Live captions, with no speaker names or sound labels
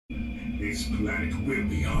This planet will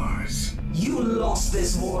be ours. You lost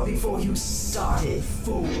this war before you started,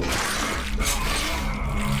 fool.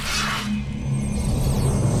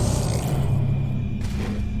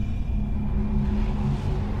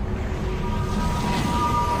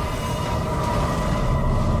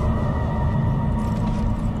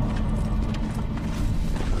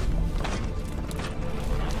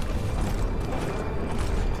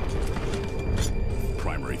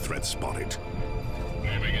 Primary threat spotted.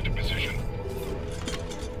 Moving into position.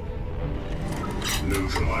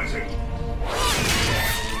 Neutralizing.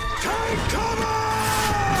 Take cover!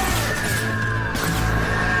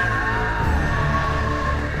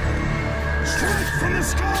 Strike from the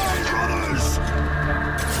sky, brothers!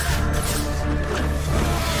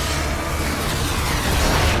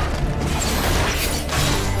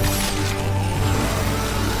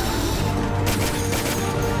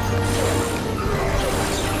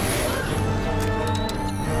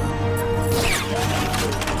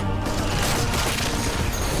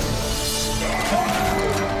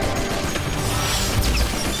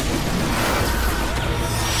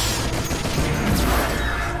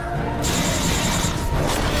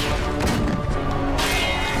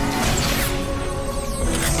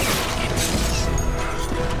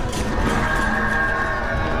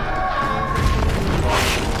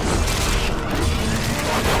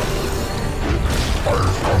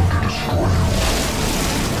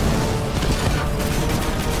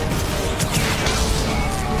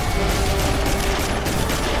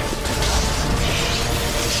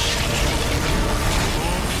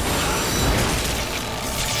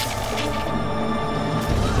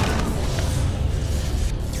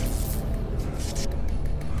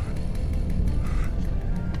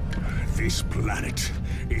 This planet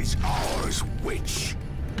is ours, witch.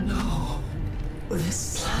 No.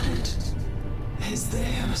 This planet is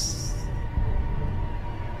theirs.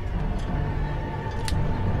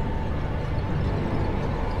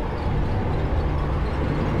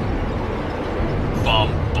 Bum,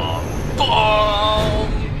 bum, bum!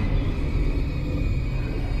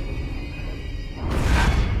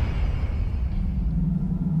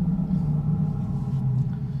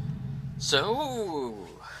 So,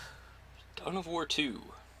 Dawn of War 2.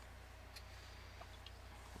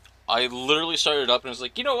 I literally started up and was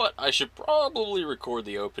like, you know what? I should probably record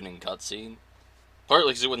the opening cutscene.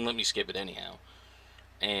 Partly because it wouldn't let me skip it anyhow.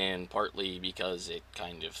 And partly because it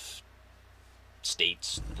kind of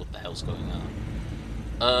states what the hell's going on.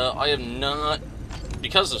 I have not,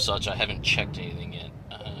 because of such, I haven't checked anything yet.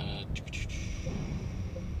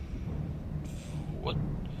 What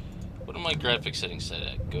are my graphic settings set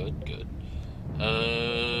at? Good, good.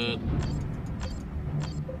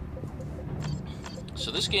 So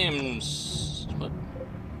this game's... what?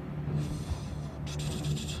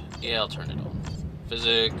 Yeah, I'll turn it on.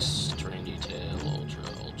 Physics, terrain detail, ultra.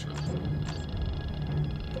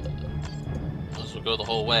 Might as well go the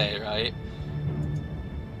whole way, right?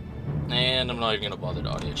 And I'm not even going to bother to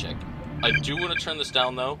audio check. I do want to turn this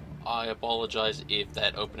down, though. I apologize if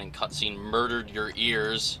that opening cutscene murdered your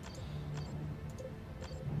ears.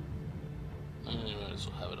 Might as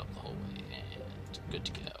well have it up the whole way, and good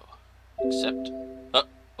to go. Except... oh,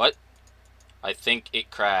 what? I think it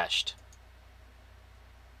crashed.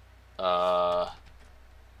 Yeah,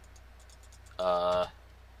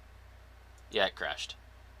 it crashed.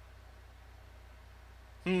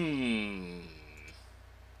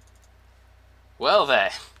 Well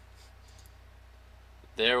then.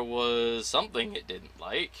 There was something it didn't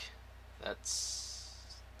like. That's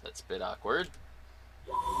a bit awkward.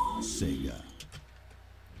 Sega.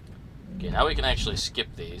 Okay, now we can actually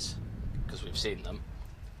skip these, because we've seen them.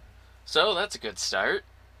 So, that's a good start.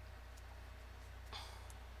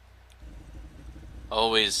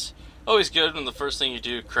 Always good when the first thing you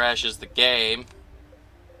do crashes the game.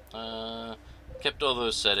 Kept all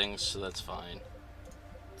those settings, so that's fine.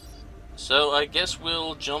 So, I guess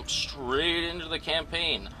we'll jump straight into the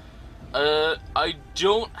campaign. I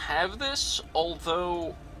don't have this,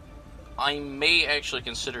 although I may actually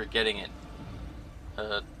consider getting it.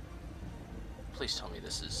 Please tell me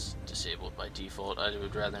this is disabled by default. I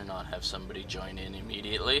would rather not have somebody join in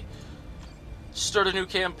immediately. Start a new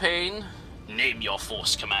campaign. Name your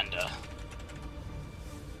force commander.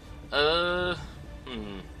 I'm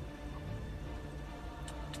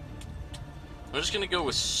just gonna go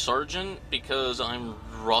with Sergeant because I'm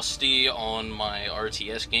rusty on my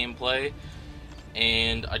RTS gameplay,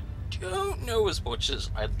 and I don't know as much as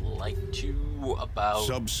I'd like to about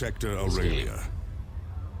Subsector Aurelia.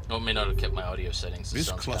 I may not have kept my audio settings.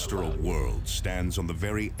 This cluster of worlds stands on the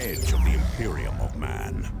very edge of the Imperium of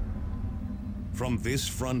Man. From this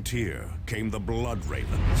frontier came the Blood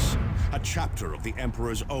Ravens, a chapter of the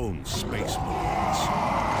Emperor's own Space Marines.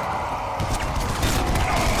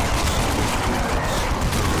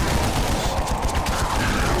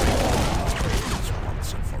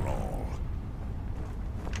 Once and for all.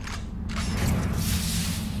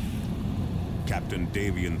 Captain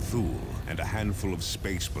Davian Thule and a handful of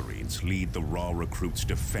Space Marines lead the raw recruits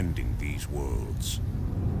defending these worlds.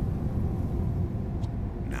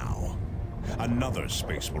 Now, another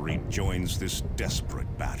Space Marine joins this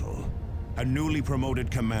desperate battle. A newly promoted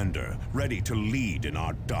commander, ready to lead in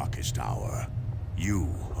our darkest hour. You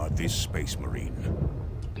are this Space Marine.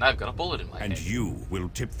 And I've got a bullet in my head. And you will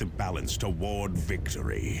tip the balance toward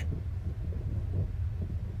victory.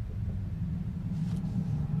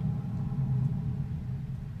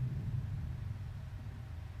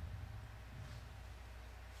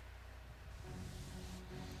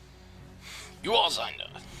 You are Zeinder,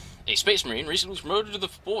 a Space Marine recently promoted to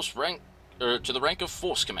the rank of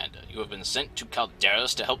Force Commander. You have been sent to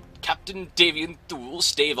Calderas to help Captain Davian Thule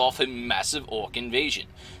stave off a massive Orc invasion.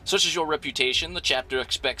 Such is your reputation, the chapter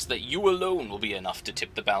expects that you alone will be enough to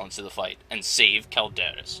tip the balance of the fight and save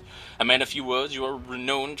Calderas. A man of few words, you are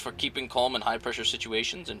renowned for keeping calm in high-pressure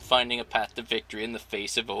situations and finding a path to victory in the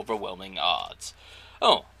face of overwhelming odds.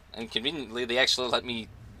 Oh, and conveniently, they actually let me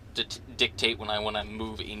dictate when I want to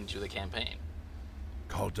move into the campaign.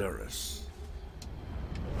 Calderas.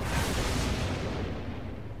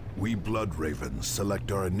 We Blood Ravens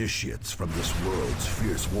select our initiates from this world's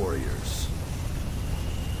fierce warriors.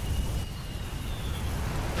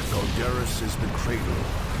 Calderas is the cradle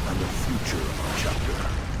and the future of our chapter.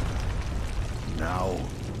 Now,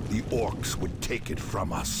 the Orcs would take it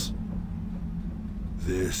from us.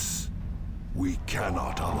 This, we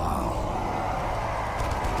cannot allow.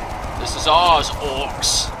 This is ours,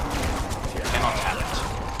 Orcs. You cannot have it.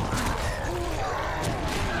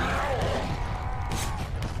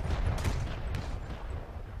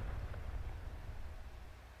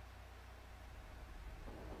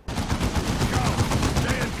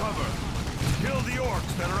 Stay in cover. Kill the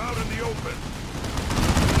Orcs that are out in the open.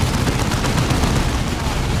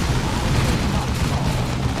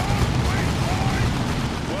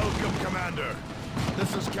 Welcome, Commander.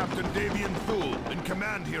 This is Captain Davian Thule, in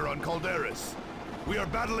command here on Calderas. We are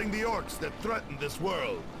battling the Orcs that threaten this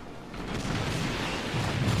world.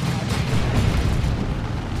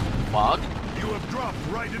 Fog? You have dropped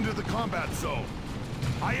right into the combat zone.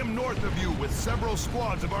 I am north of you with several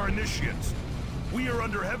squads of our initiates. We are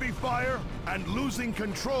under heavy fire and losing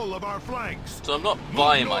control of our flanks. So I'm not Move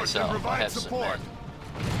by north myself. and I provide have support. some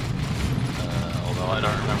men. Although I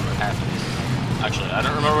don't remember half of these. Actually, I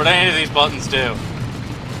don't remember what any of these buttons do.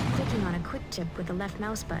 Clicking on a quick tip with the left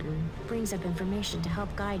mouse button brings up information to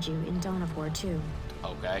help guide you in Dawn of War 2.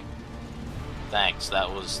 Okay. Thanks, that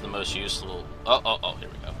was the most useful... Oh, here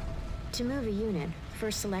we go. To move a unit,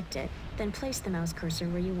 first select it, then place the mouse cursor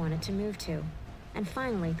where you want it to move to. And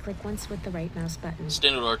finally, click once with the right mouse button.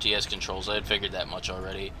 Standard RTS controls, I had figured that much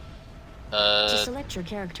already. To select your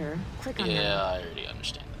character, click on Yeah, that. I already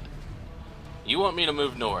understand that. You want me to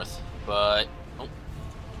move north, but... Oh,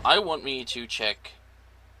 I want me to check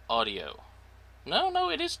audio. No,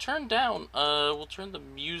 it is turned down. We'll turn the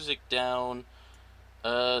music down.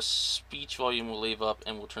 Speech volume will leave up,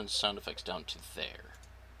 and we'll turn sound effects down to there.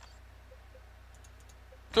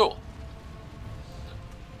 Cool.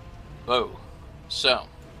 Whoa. So.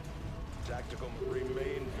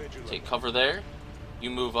 Take cover there. You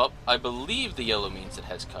move up. I believe the yellow means it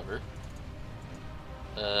has cover.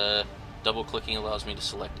 Double clicking allows me to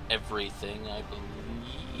select everything, I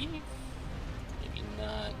believe. Maybe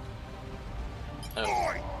not.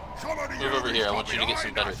 Oh. Move over here. I want you to get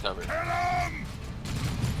some better cover.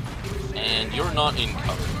 And you're not in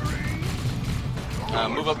cover.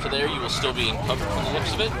 Move up to there. You will still be in cover from the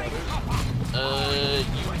looks of it.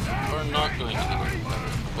 You are not going to be in cover.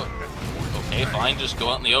 What? Okay, fine. Just go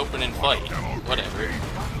out in the open and fight. Whatever.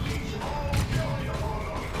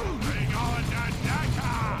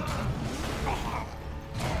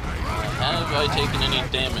 Have I taken any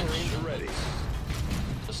damage?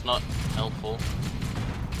 That's not helpful.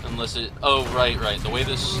 Unless it... Oh, right. The way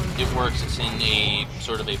it works, it's in a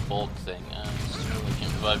sort of a bulk thing. It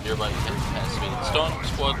can revive nearby incapacitated stun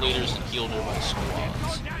squad leaders and heal nearby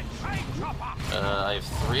squads. I have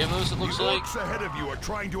 3 of those, it looks like.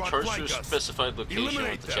 Charge to a specified location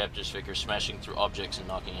with the chapter's figure, smashing through objects and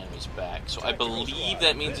knocking enemies back. So I believe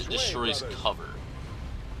that means it destroys cover.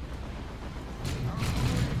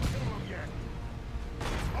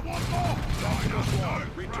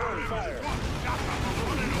 Return fire.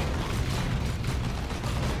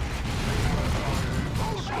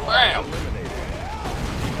 Bam!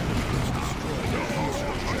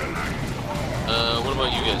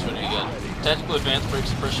 you guys? What do you got? Tactical advance break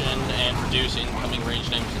suppression and reduce incoming range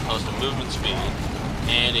damage and cost of movement speed.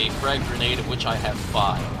 And a frag grenade, of which I have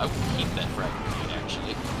 5. I will keep that frag grenade,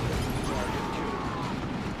 actually.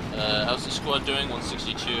 How's the squad doing?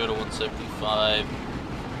 162 out of 175.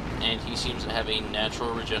 And he seems to have a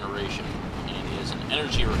natural regeneration. And he has an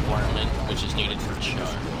energy requirement, which is needed for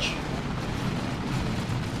charge.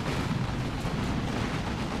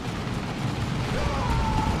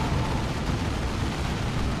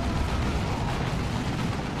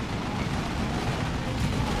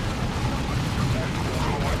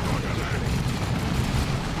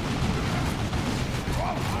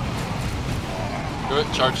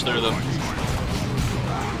 Charge through them.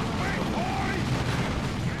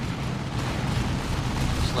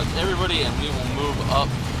 Select everybody and we will move up.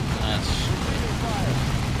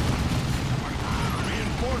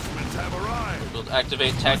 Reinforcements have arrived. We'll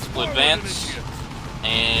activate tactical advance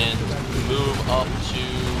and move up to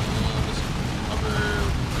cover.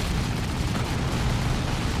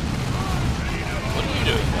 What are you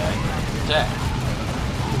doing, guy? Attack.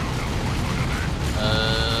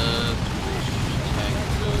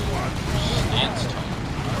 Stance tone.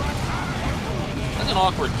 That's an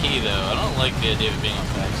awkward key, though. I don't like the idea of it being on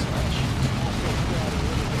backslash.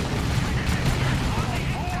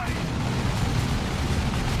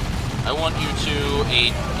 I want you to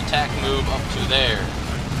attack move up to there.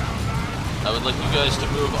 I would like you guys to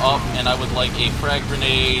move up, and I would like a frag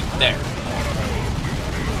grenade there.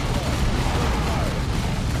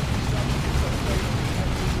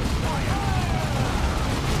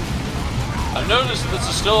 I've noticed this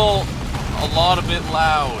is still a bit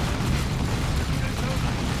loud.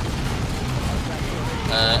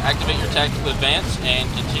 Activate your tactical advance and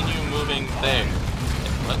continue moving there.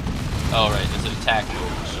 What? Oh, right, it's an attack move.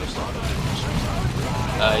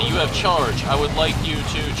 You have charge. I would like you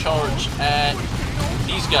to charge at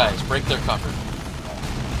these guys. Break their cover.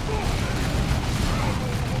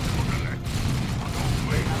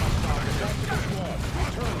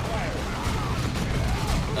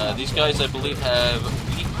 These guys, I believe, have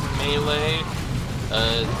weak melee.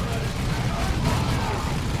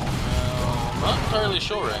 I'm not entirely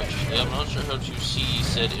sure, actually. I'm not sure how to see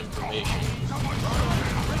said information.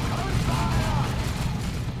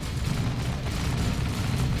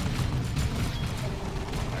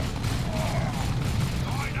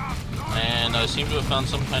 And I seem to have found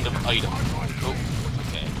some kind of item. Oh,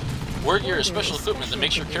 okay. War gear is special equipment that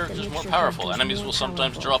makes your characters more powerful. Enemies will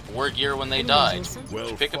sometimes drop war gear when they die.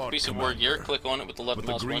 To pick up a piece of war gear, click on it with the left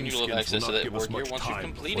mouse button. You will have access to that war gear once you've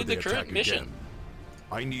completed the current mission.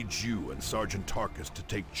 I need you and Sergeant Tarkus to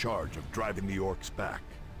take charge of driving the orcs back.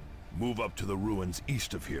 Move up to the ruins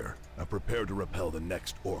east of here and prepare to repel the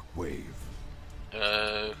next orc wave.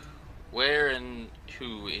 Where and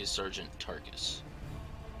who is Sergeant Tarkus?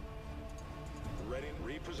 Ready,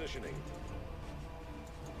 repositioning.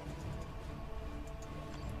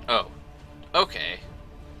 Oh, okay.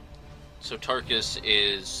 So Tarkus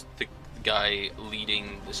is the guy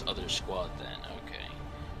leading this other squad then, okay.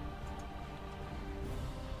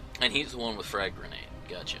 And he's the one with frag grenade,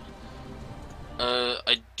 gotcha.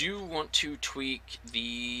 I do want to tweak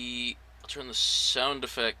the... I'll turn the sound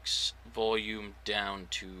effects volume down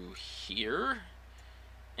to here,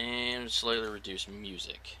 and slightly reduce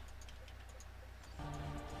music.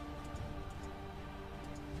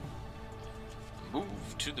 Move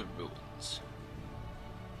to the ruins.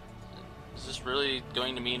 Is this really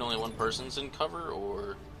going to mean only one person's in cover,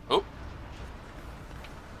 or... Oh!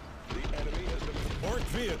 The enemy has been... Orc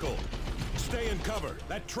vehicle! Stay in cover.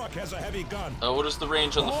 That truck has a heavy gun. What is the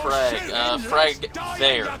range on the frag? Frag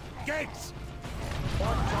there.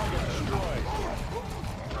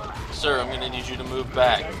 Sir, I'm gonna need you to move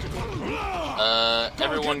back.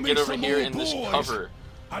 Everyone get over here in this cover.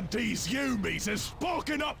 And these Umis is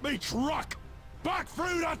sparking up me truck! Back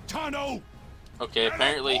through the tunnel! Okay,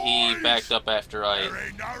 apparently he backed up after I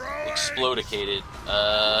explodicated.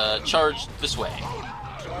 Charge this way.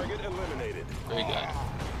 Target eliminated. Very good.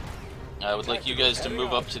 I would like you guys to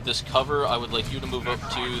move up to this cover. I would like you to move up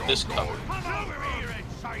to this cover.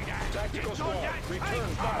 Tactical squad, return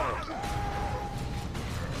fire.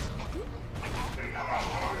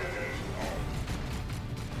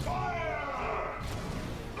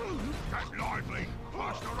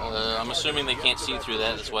 I'm assuming they can't see through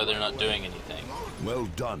that. That's why they're not doing anything. Well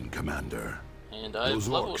done, Commander. And I've Those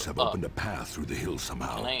leveled orcs have up. opened a path through the hill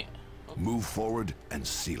somehow. Can I... Move forward and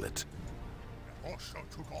seal it. Also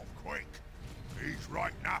took off quick. He's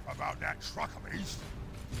right nap about that truck of his.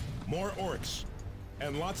 More orcs.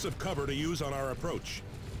 And lots of cover to use on our approach.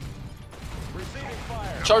 Receiving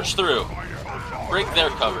fire. Charge through. Break their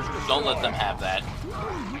cover. Don't let them have that.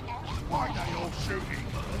 Why they all shooting?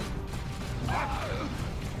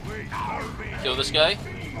 Kill this guy.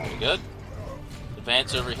 Very good.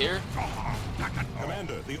 Advance over here.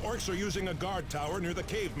 Commander, the orcs are using a guard tower near the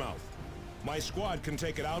cave mouth. My squad can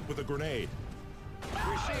take it out with a grenade.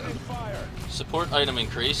 Receiving fire. Support item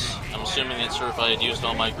increase. I'm assuming it's for if I had used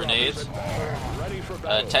all my grenades. Ready for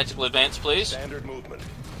battle. Tactical advance, please. Standard movement.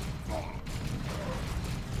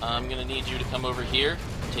 I'm gonna need you to come over here.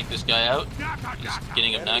 Take this guy out. He's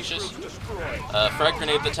getting obnoxious. Troops destroyed. Frag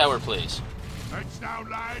grenade the tower, please. Heads down,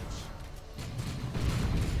 lads.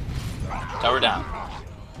 Tower down.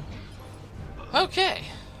 Okay.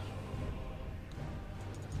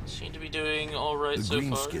 Seem to be doing alright The so far.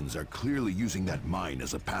 Greenskins are clearly using that mine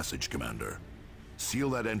as a passage, Commander. Seal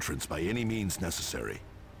that entrance by any means necessary.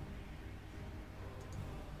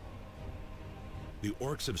 The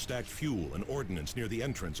orcs have stacked fuel and ordnance near the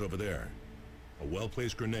entrance over there. A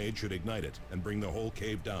well-placed grenade should ignite it and bring the whole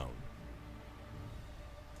cave down.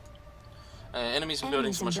 Enemies in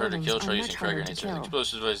buildings are much harder to kill. Try using frag grenades or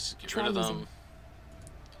explosive devices to get rid of them.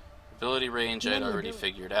 Ability range I'd already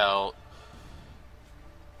figured out.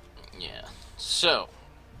 Yeah. So,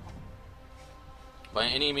 by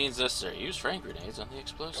any means necessary, use frag grenades on the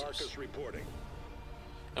explosives. Carcass reporting.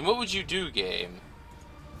 And what would you do, game?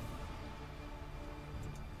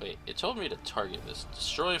 Wait, it told me to target this.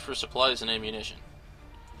 Destroy for supplies and ammunition.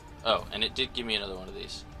 Oh, and it did give me another one of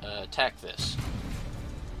these. Attack this.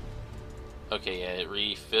 Okay, yeah, it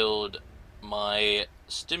refilled my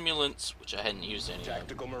stimulants, which I hadn't used any of.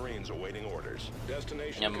 Tactical Marines awaiting orders.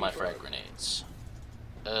 Destination And my frag confirmed. grenades.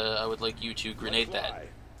 I would like you to grenade that.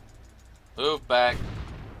 Move back.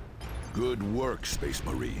 Good work, Space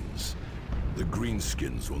Marines. The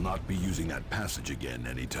Greenskins will not be using that passage again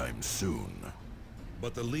anytime soon.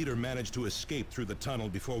 But the leader managed to escape through the tunnel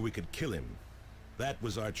before we could kill him. That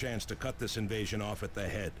was our chance to cut this invasion off at the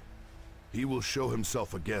head. He will show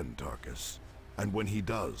himself again, Tarkus. And when he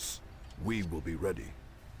does, we will be ready.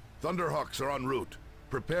 Thunderhawks are en route.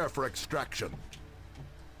 Prepare for extraction.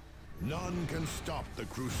 None can stop the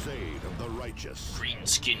crusade of the righteous.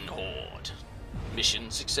 Greenskin Horde. Mission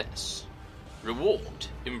success. Reward.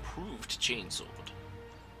 Improved chainsword.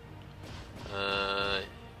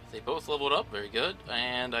 They both leveled up. Very good.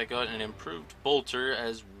 And I got an improved bolter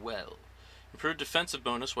as well. Improved defensive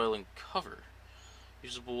bonus while in cover.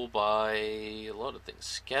 Usable by a lot of things.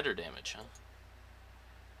 Scatter damage, huh?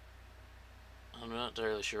 I'm not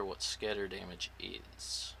entirely sure what scatter damage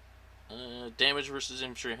is. Damage versus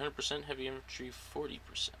infantry 100%, heavy infantry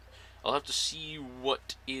 40%. I'll have to see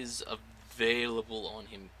what is available on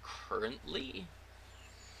him currently.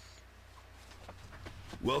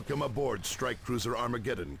 Welcome aboard Strike Cruiser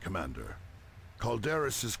Armageddon, Commander.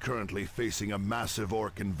 Calderis is currently facing a massive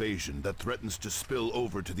orc invasion that threatens to spill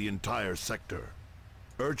over to the entire sector.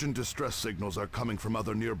 Urgent distress signals are coming from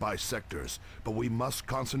other nearby sectors, but we must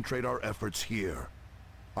concentrate our efforts here.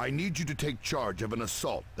 I need you to take charge of an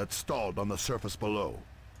assault that's stalled on the surface below.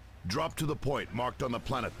 Drop to the point marked on the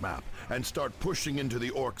planet map and start pushing into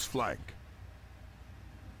the orcs' flank.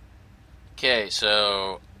 Okay,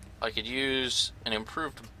 so I could use an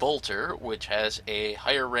improved bolter, which has a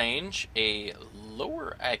higher range, a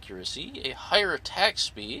lower accuracy, a higher attack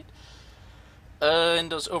speed, and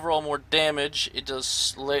does overall more damage. It does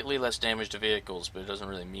slightly less damage to vehicles, but it doesn't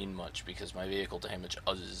really mean much because my vehicle damage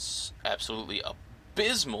is absolutely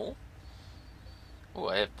abysmal. Oh,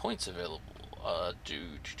 I have points available.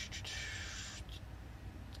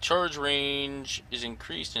 Charge range is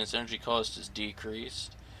increased and its energy cost is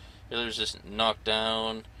decreased. Failure resistant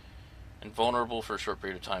knockdown and vulnerable for a short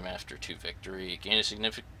period of time after 2 victory. Gain a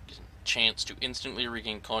significant chance to instantly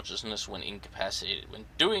regain consciousness when incapacitated. When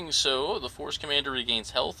doing so, the Force Commander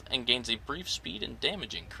regains health and gains a brief speed and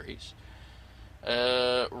damage increase.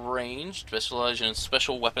 Ranged, specialized in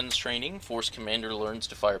special weapons training, Force Commander learns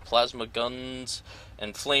to fire plasma guns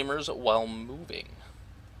and flamers while moving.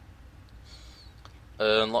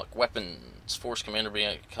 Unlock weapons. Force Commander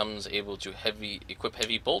becomes able to equip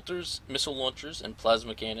heavy bolters, missile launchers, and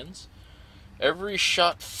plasma cannons. Every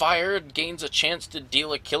shot fired gains a chance to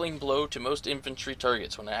deal a killing blow to most infantry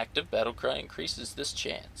targets. When active, Battlecry increases this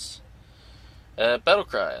chance.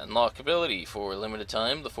 Battlecry, unlock ability. For a limited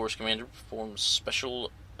time, the Force Commander performs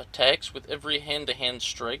special attacks with every hand-to-hand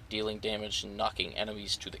strike, dealing damage and knocking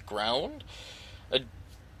enemies to the ground.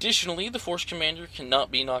 Additionally, the Force Commander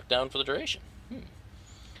cannot be knocked down for the duration.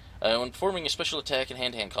 When performing a special attack in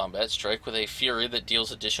hand-to-hand combat, strike with a fury that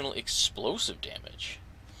deals additional explosive damage.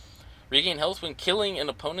 Regain health when killing an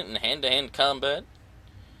opponent in hand-to-hand combat.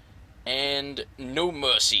 And no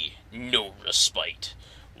mercy, no respite.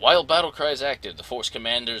 While battle cry is active, the force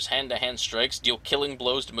commander's hand-to-hand strikes deal killing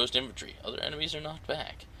blows to most infantry. Other enemies are knocked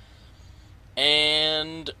back.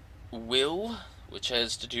 And will, which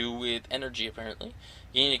has to do with energy apparently.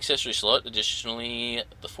 Gain accessory slot. Additionally,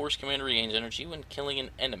 the force commander regains energy when killing an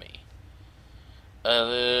enemy.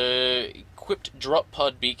 Equipped drop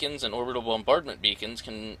pod beacons and orbital bombardment beacons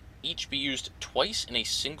can each be used twice in a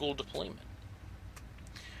single deployment.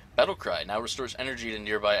 Battlecry now restores energy to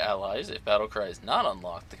nearby allies. If Battlecry is not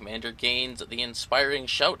unlocked, the commander gains the Inspiring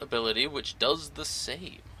Shout ability, which does the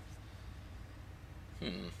same.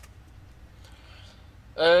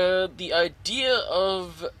 The idea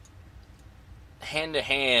of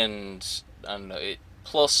hand-to-hand, I don't know,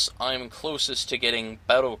 plus I'm closest to getting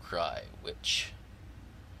Battlecry, which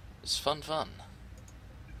is fun.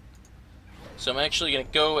 So I'm actually going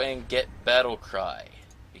to go and get Battlecry,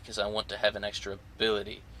 because I want to have an extra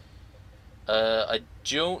ability. I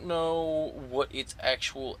don't know what its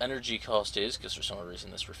actual energy cost is, because for some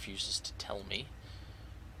reason this refuses to tell me.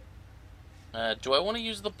 Do I want to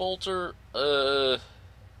use the bolter? Oh,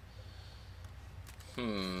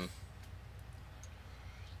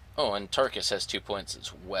 and Tarkus has 2 points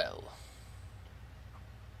as well.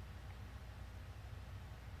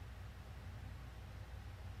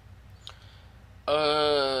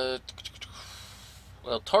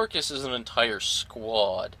 Well, Tarkus is an entire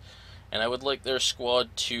squad, and I would like their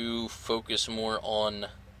squad to focus more on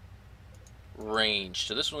range.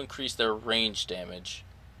 So this will increase their range damage.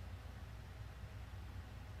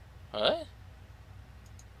 What?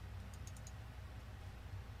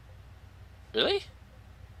 Really?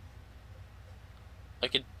 I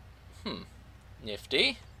could...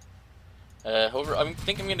 Nifty. However, I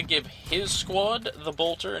think I'm going to give his squad the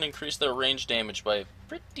bolter and increase their range damage by a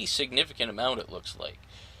pretty significant amount, it looks like.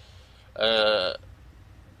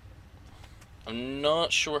 I'm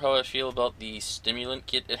not sure how I feel about the stimulant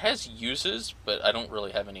kit. It has uses, but I don't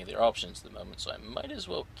really have any other options at the moment, so I might as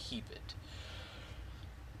well keep it.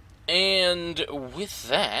 And with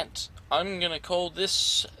that, I'm going to call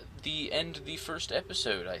this the end of the first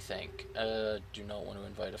episode, I think. Do not want to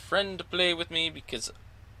invite a friend to play with me, because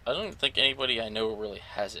I don't think anybody I know really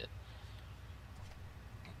has it.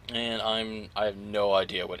 And I have no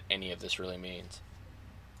idea what any of this really means.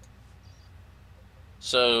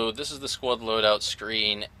 So, this is the squad loadout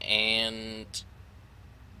screen, and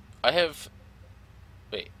I have...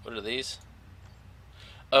 Wait, what are these?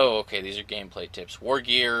 Oh, okay, these are gameplay tips. War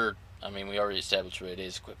gear, I mean, we already established what it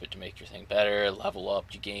is. Equip it to make your thing better. Level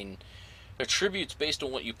up, you gain attributes based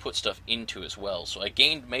on what you put stuff into as well. So I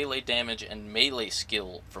gained melee damage and melee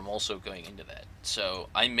skill from also going into that. So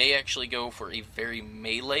I may actually go for a very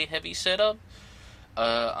melee-heavy setup.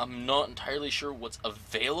 I'm not entirely sure what's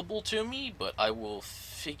available to me, but I will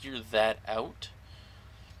figure that out.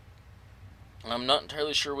 I'm not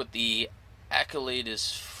entirely sure what the accolade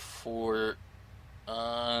is for.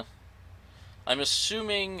 I'm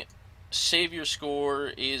assuming Savior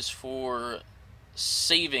Score is for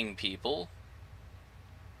saving people.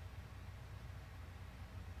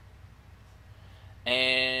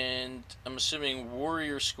 And I'm assuming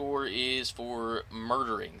Warrior Score is for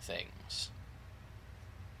murdering things.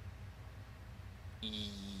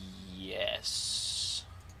 Yes.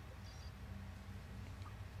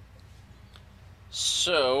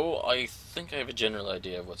 So, I think I have a general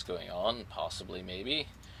idea of what's going on, possibly, maybe.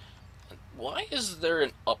 Why is there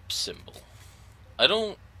an up symbol? I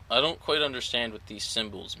don't quite understand what these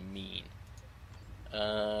symbols mean.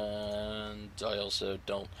 And I also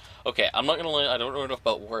don't... Okay, I'm not gonna lie, I don't know enough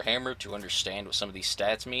about Warhammer to understand what some of these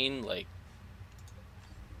stats mean, like...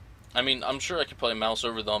 I mean, I'm sure I could probably mouse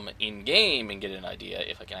over them in-game and get an idea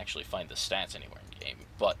if I can actually find the stats anywhere in-game,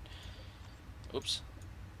 but... Oops.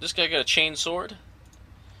 This guy got a chainsword,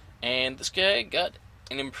 and this guy got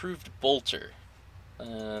an improved bolter.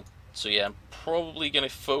 So yeah, I'm probably going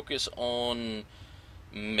to focus on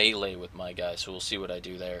melee with my guy, so we'll see what I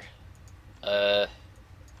do there.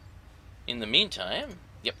 In the meantime,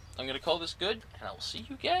 yep, I'm going to call this good, and I will see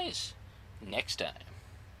you guys next time.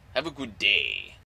 Have a good day.